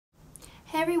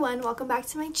Hi everyone, welcome back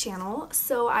to my channel.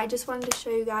 So I just wanted to show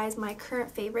you guys my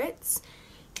current favorites,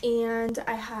 and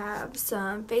I have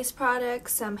some face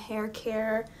products, some hair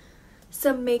care,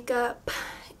 some makeup,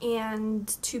 and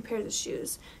 2 pairs of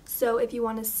shoes. So if you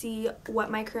want to see what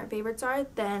my current favorites are,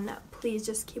 then please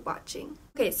just keep watching.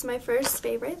 Okay, so my first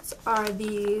favorites are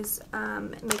these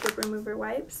makeup remover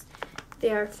wipes. They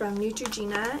are from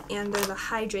Neutrogena, and they're the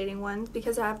hydrating ones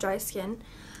because I have dry skin.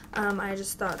 I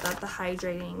just thought that the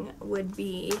hydrating would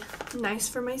be nice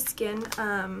for my skin.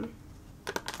 I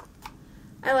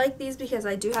like these because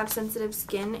I do have sensitive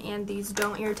skin, and these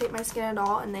don't irritate my skin at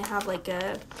all, and they have like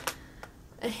a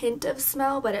hint of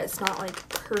smell, but it's not like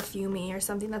perfumey or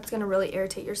something that's going to really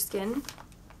irritate your skin.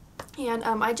 And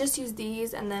I just use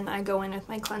these, and then I go in with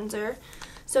my cleanser,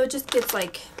 so it just gets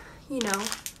like, you know,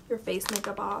 your face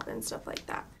makeup off and stuff like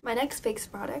that. My next face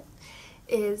product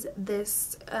is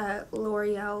this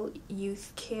L'Oreal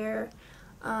Youth Care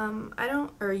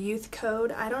Youth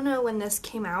Code. I don't know when this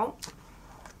came out,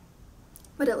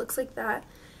 but it looks like that,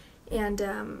 and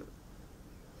it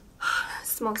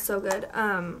smells so good.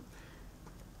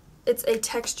 It's a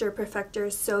texture perfector,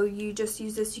 so you just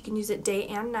use this. You can use it day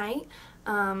and night,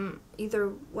 either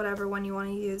whatever one you want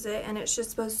to use it, and it's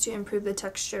just supposed to improve the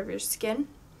texture of your skin.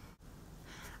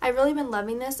 I've really been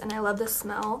loving this, and I love the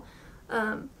smell.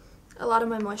 A lot of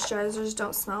my moisturizers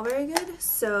don't smell very good,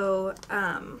 so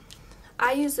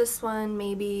I use this one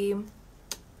maybe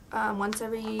once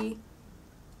every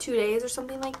 2 days or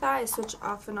something like that. I switch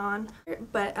off and on,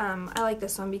 but I like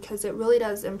this one because it really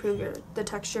does improve the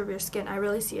texture of your skin. I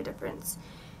really see a difference,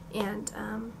 and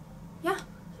yeah,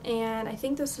 and I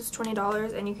think this was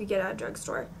 $20, and you could get it at a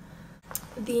drugstore.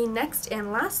 The next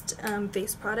and last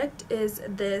face product is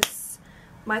this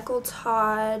Michael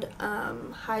Todd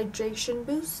Hydration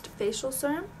Boost Facial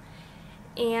Serum,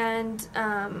 and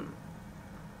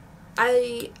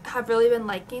I have really been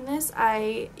liking this.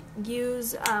 I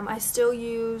still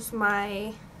use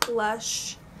my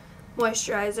Lush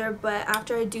moisturizer, but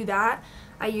after I do that,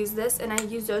 I use this, and I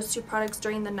use those 2 products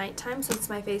during the nighttime since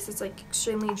my face is like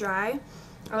extremely dry.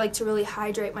 I like to really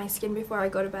hydrate my skin before I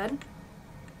go to bed,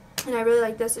 and I really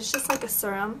like this. It's just like a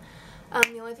serum.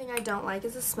 The only thing I don't like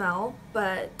is the smell,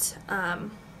 but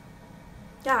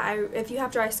yeah, if you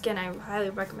have dry skin, I highly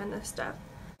recommend this stuff.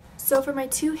 So for my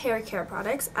 2 hair care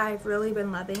products, I've really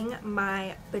been loving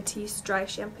my Batiste dry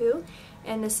shampoo,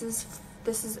 and this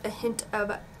is a hint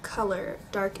of color,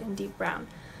 dark and deep brown.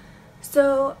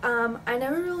 So I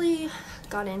never really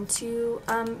got into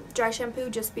dry shampoo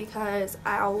just because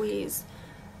I always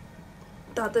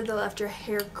thought that they left your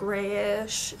hair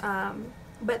grayish.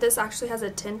 But this actually has a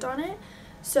tint on it,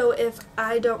 so if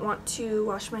I don't want to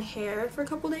wash my hair for a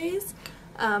couple days,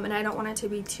 and I don't want it to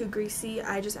be too greasy,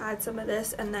 I just add some of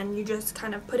this, and then you just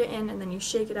kind of put it in, and then you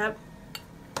shake it up,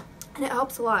 and it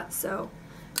helps a lot. So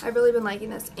I've really been liking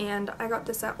this, and I got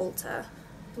this at Ulta,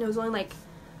 and it was only like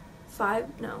I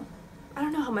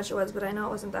don't know how much it was, but I know it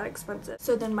wasn't that expensive.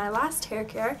 So then my last hair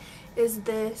care is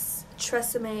this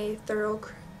Tresemme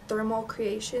Thermal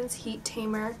Creations Heat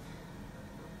Tamer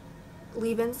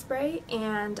leave-in spray,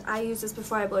 and I use this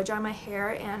before I blow dry my hair,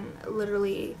 and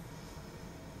literally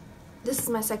this is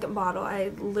my 2nd bottle. I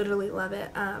literally love it.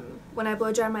 When I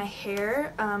blow dry my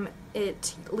hair,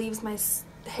 it leaves my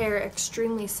hair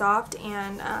extremely soft,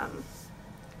 and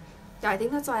yeah, I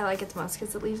think that's why I like it the most,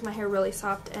 because it leaves my hair really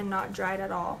soft and not dried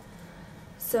at all.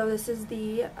 So this is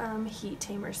the Heat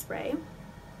Tamer spray.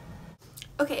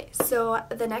 Okay, so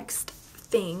the next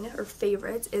thing or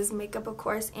favorites is makeup, of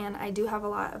course, and I do have a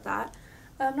lot of that.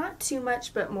 Not too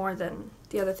much, but more than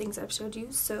the other things I've showed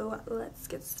you, so let's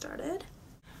get started.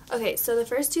 Okay, so the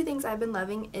first 2 things I've been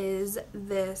loving is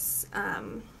this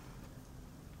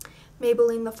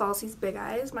Maybelline The Falsies Big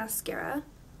Eyes mascara,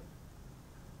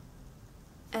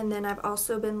 and then I've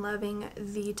also been loving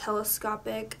the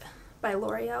Telescopic by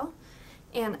L'Oreal,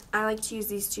 and I like to use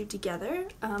these 2 together.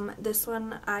 This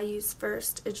one I use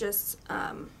first. It just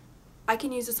I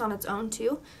can use this on its own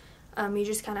too. You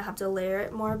just kind of have to layer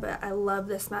it more, but I love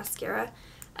this mascara.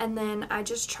 And then I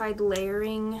just tried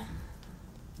layering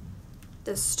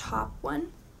this top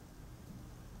one,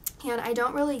 and I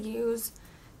don't really use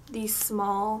these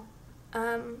small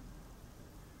what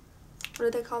do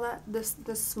they call that, this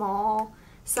small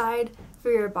side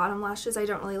for your bottom lashes. I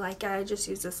don't really like it. I just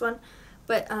use this one,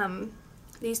 but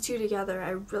these 2 together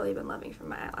I've really been loving for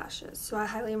my eyelashes, so I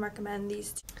highly recommend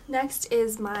these 2. Next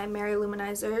is my Mary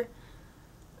Luminizer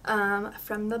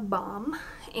from the Balm,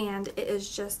 and it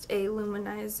is just a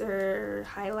luminizer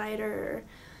highlighter,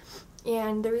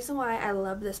 and the reason why I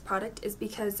love this product is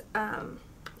because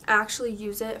I actually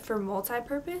use it for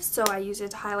multi-purpose, so I use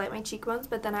it to highlight my cheekbones,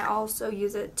 but then I also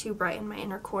use it to brighten my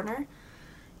inner corner.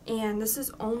 And this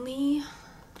is only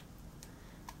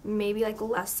maybe like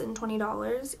less than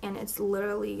 $20, and it's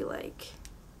literally like,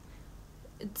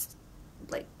 it's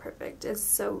like perfect. It's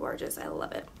so gorgeous. I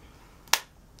love it.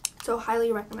 So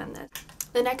highly recommend this.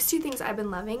 The next two things I've been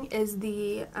loving is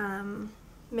the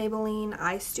Maybelline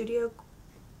Eye Studio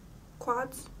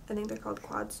quads. I think they're called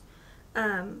quads.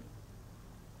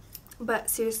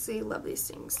 But seriously, love these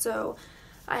things. So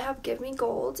I have Give Me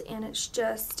Gold, and it's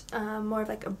just more of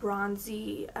like a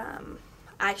bronzy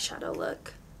eyeshadow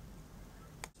look.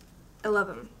 I love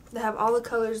them. They have all the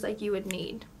colors like you would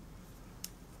need.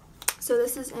 So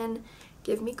this is in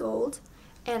Give Me Gold,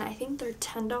 and I think they're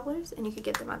 $10, and you could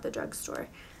get them at the drugstore.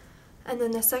 And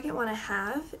then the second one I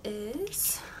have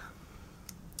is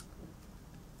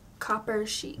Copper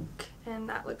Chic, and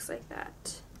that looks like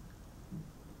that.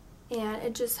 And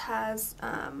it just has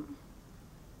a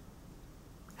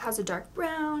dark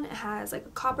brown, it has like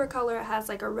a copper color, it has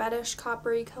like a reddish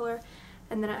coppery color,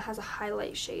 and then it has a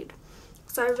highlight shade.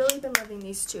 So I've really been loving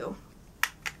these two.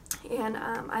 And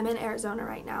I'm in Arizona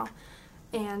right now,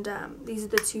 and these are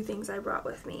the two things I brought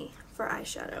with me for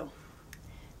eyeshadow.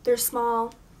 They're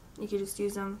small, you can just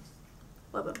use them.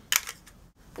 Love them.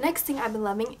 The next thing I've been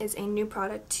loving is a new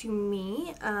product to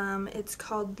me. It's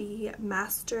called the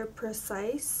Master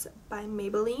Precise by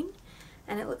Maybelline,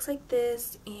 and it looks like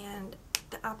this, and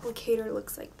the applicator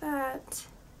looks like that.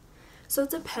 So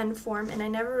it's a pen form, and I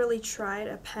never really tried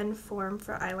a pen form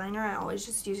for eyeliner. I always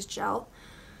just use gel,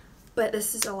 but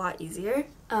this is a lot easier.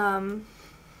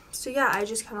 So yeah, I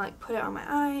just kind of like put it on my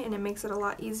eye, and it makes it a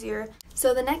lot easier.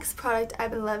 So the next product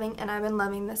I've been loving, and I've been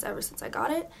loving this ever since I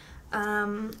got it,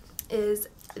 is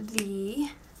the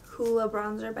Hoola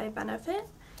Bronzer by Benefit,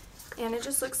 and it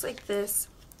just looks like this.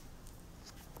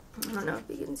 I don't know if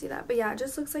you can see that, but yeah, it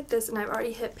just looks like this, and I've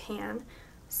already hit pan,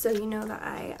 so you know that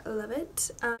I love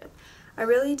it. I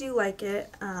really do like it.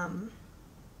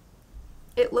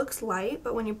 It looks light,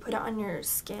 but when you put it on your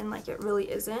skin, like, it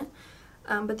really isn't.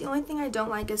 But the only thing I don't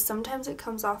like is sometimes it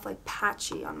comes off like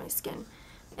patchy on my skin,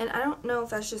 and I don't know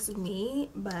if that's just me,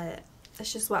 but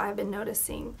that's just what I've been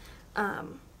noticing.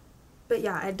 But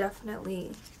yeah, I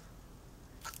definitely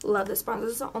love this bronzer.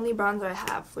 This is the only bronzer I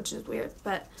have, which is weird,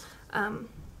 but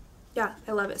yeah,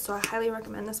 I love it. So I highly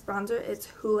recommend this bronzer. It's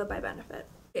Hoola by Benefit.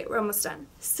 Okay, we're almost done.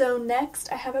 So next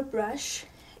I have a brush,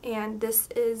 and this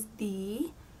is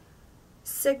the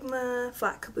Sigma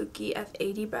Flat Kabuki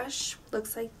F80 brush.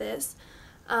 Looks like this.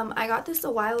 I got this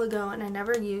a while ago, and I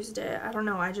never used it. I don't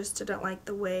know, I just didn't like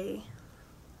the way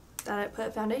that it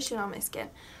put foundation on my skin.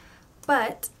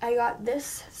 But I got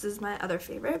this. This is my other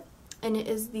favorite, and it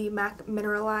is the MAC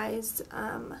Mineralized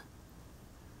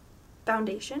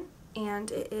foundation, and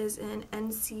it is in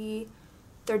NC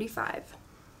 35.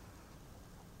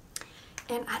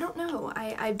 And I don't know,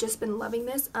 I've just been loving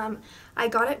this. I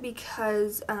got it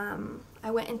because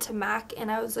I went into MAC,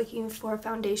 and I was looking for a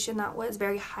foundation that was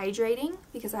very hydrating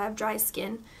because I have dry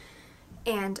skin.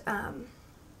 And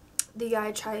the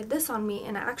guy tried this on me,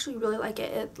 and I actually really like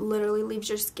it. It literally leaves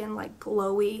your skin like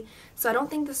glowy. So I don't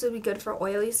think this would be good for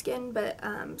oily skin, but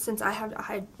since I have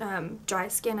dry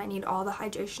skin, I need all the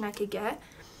hydration I could get.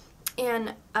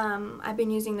 And I've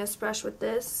been using this brush with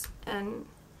this, and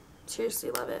seriously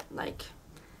love it. Like,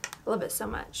 I love it so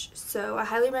much. So I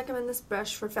highly recommend this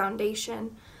brush for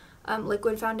foundation,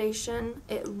 liquid foundation.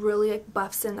 It really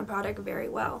buffs in the product very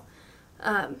well.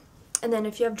 And then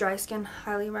if you have dry skin,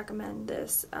 highly recommend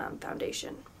this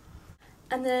foundation.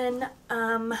 And then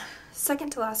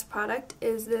second to last product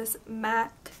is this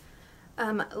MAC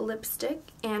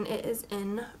lipstick, and it is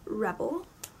in Rebel.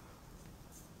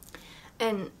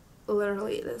 And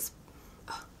literally this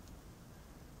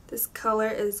color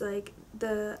is like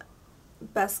the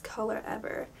best color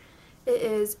ever. It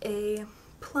is a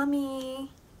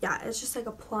plummy, yeah, it's just like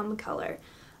a plum color.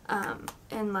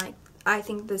 And like, I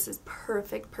think this is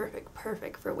perfect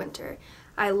for winter.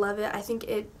 I love it. I think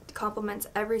it complements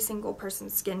every single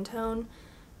person's skin tone.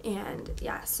 And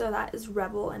yeah, so that is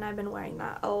Rebel, and I've been wearing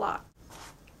that a lot.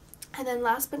 And then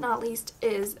last but not least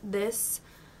is this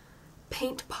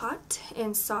Paint Pot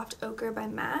in Soft Ochre by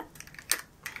Matte.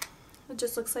 It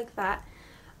just looks like that.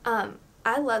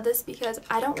 I love this because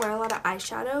I don't wear a lot of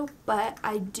eyeshadow, but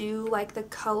I do like the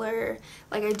color.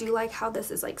 Like, I do like how this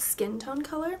is like skin tone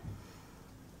color.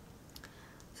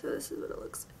 So this is what it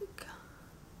looks like.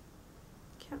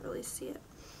 Can't really see it,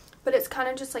 but it's kind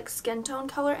of just like skin tone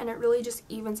color, and it really just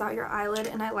evens out your eyelid,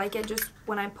 and I like it just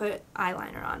when I put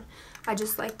eyeliner on. I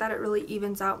just like that it really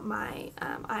evens out my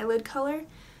eyelid color.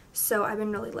 So I've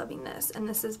been really loving this, and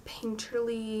this is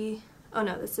Painterly Oh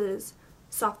no, this is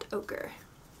soft ochre.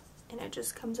 And it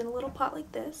just comes in a little pot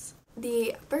like this.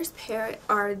 The first pair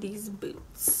are these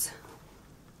boots.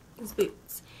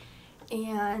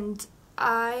 And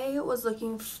I was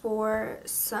looking for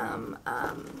some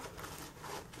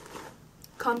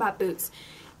combat boots,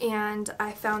 and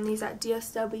I found these at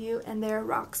DSW, and they're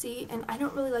Roxy, and I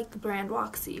don't really like the brand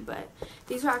Roxy, but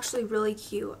these were actually really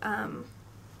cute.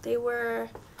 They were,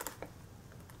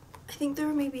 I think they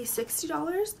were maybe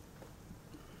 $60,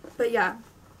 but yeah,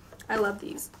 I love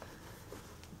these.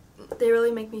 They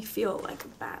really make me feel like a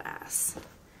badass.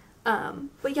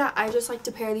 But yeah, I just like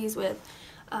to pair these with,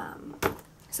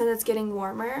 since it's getting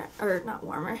warmer, or not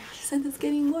warmer, since it's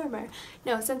getting warmer,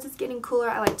 no, since it's getting cooler,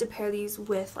 I like to pair these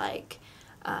with like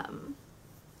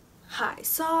high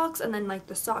socks, and then like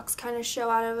the socks kind of show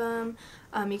out of them.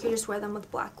 You could just wear them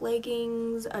with black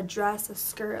leggings, a dress, a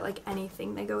skirt, like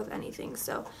anything. They go with anything.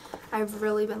 So I've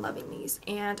really been loving these,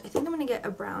 and I think I'm gonna get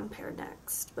a brown pair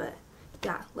next, but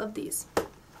yeah, love these.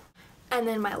 And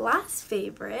then my last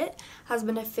favorite has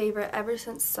been a favorite ever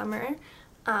since summer,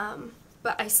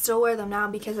 but I still wear them now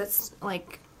because it's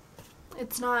like,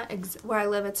 it's not, where I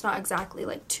live, it's not exactly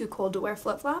like too cold to wear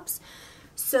flip-flops.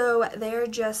 So they're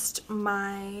just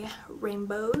my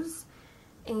rainbows,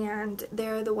 and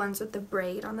they're the ones with the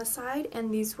braid on the side,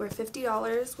 and these were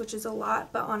 $50, which is a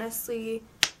lot, but honestly,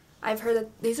 I've heard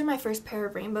that these are my first pair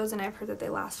of rainbows, and I've heard that they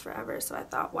last forever, so I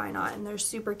thought, why not? And they're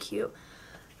super cute.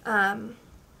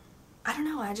 I don't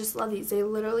know, I just love these. They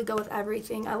literally go with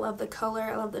everything. I love the color,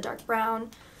 I love the dark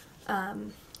brown.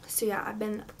 So yeah, I've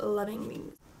been loving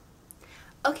these.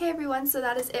 Okay everyone, so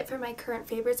that is it for my current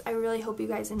favorites. I really hope you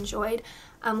guys enjoyed.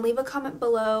 Leave a comment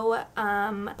below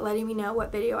letting me know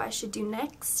what video I should do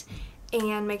next,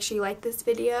 and make sure you like this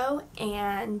video.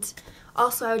 And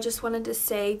also, I just wanted to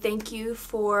say thank you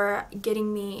for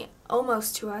getting me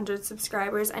almost 200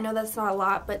 subscribers. I know that's not a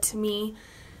lot, but to me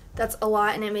that's a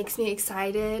lot, and it makes me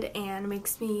excited and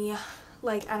makes me,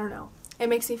 like, I don't know, it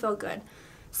makes me feel good.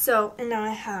 So, and now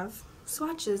I have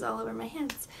swatches all over my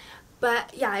hands.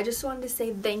 But yeah, I just wanted to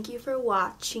say thank you for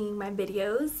watching my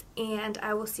videos, and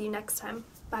I will see you next time.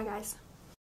 Bye guys.